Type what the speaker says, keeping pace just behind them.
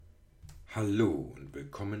Hallo und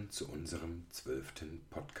willkommen zu unserem 12.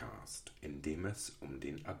 Podcast, in dem es um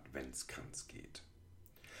den Adventskranz geht.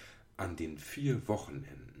 An den 4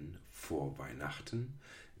 Wochenenden vor Weihnachten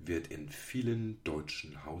wird in vielen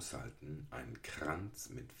deutschen Haushalten ein Kranz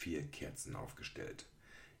mit 4 Kerzen aufgestellt,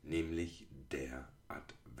 nämlich der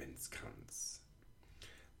Adventskranz.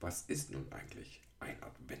 Was ist nun eigentlich ein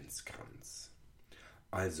Adventskranz?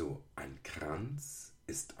 Also ein Kranz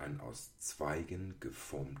ist ein aus Zweigen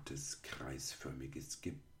geformtes kreisförmiges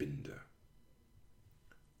Gebinde.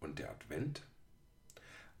 Und der Advent?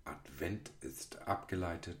 Advent ist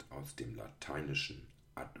abgeleitet aus dem lateinischen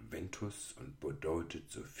Adventus und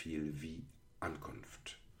bedeutet so viel wie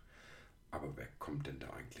Ankunft. Aber wer kommt denn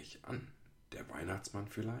da eigentlich an? Der Weihnachtsmann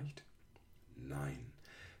vielleicht? Nein,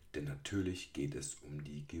 denn natürlich geht es um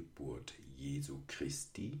die Geburt Jesu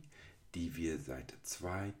Christi, die wir seit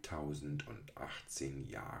 2018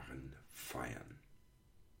 Jahren feiern.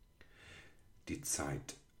 Die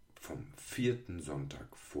Zeit vom 4.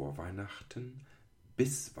 Sonntag vor Weihnachten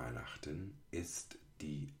bis Weihnachten ist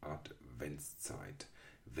die Adventszeit,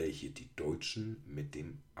 welche die Deutschen mit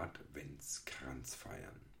dem Adventskranz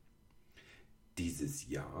feiern. Dieses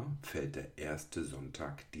Jahr fällt der erste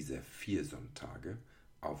Sonntag dieser 4 Sonntage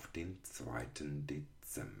auf den 2.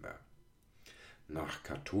 Dezember. Nach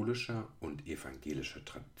katholischer und evangelischer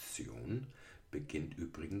Tradition beginnt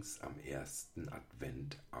übrigens am 1.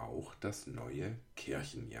 Advent auch das neue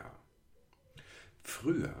Kirchenjahr.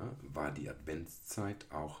 Früher war die Adventszeit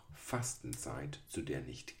auch Fastenzeit, zu der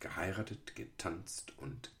nicht geheiratet, getanzt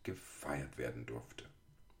und gefeiert werden durfte.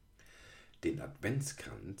 Den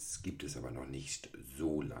Adventskranz gibt es aber noch nicht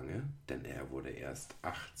so lange, denn er wurde erst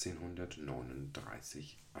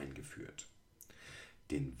 1839 eingeführt.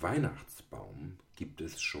 Den Weihnachtsbaum gibt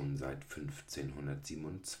es schon seit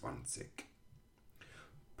 1527.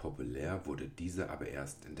 Populär wurde dieser aber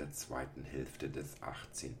erst in der zweiten Hälfte des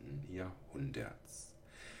 18. Jahrhunderts.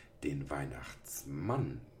 Den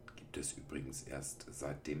Weihnachtsmann gibt es übrigens erst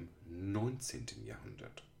seit dem 19.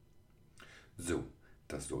 Jahrhundert. So,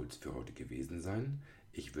 das soll es für heute gewesen sein.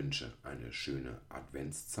 Ich wünsche eine schöne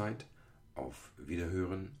Adventszeit. Auf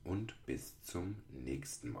Wiederhören und bis zum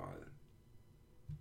nächsten Mal.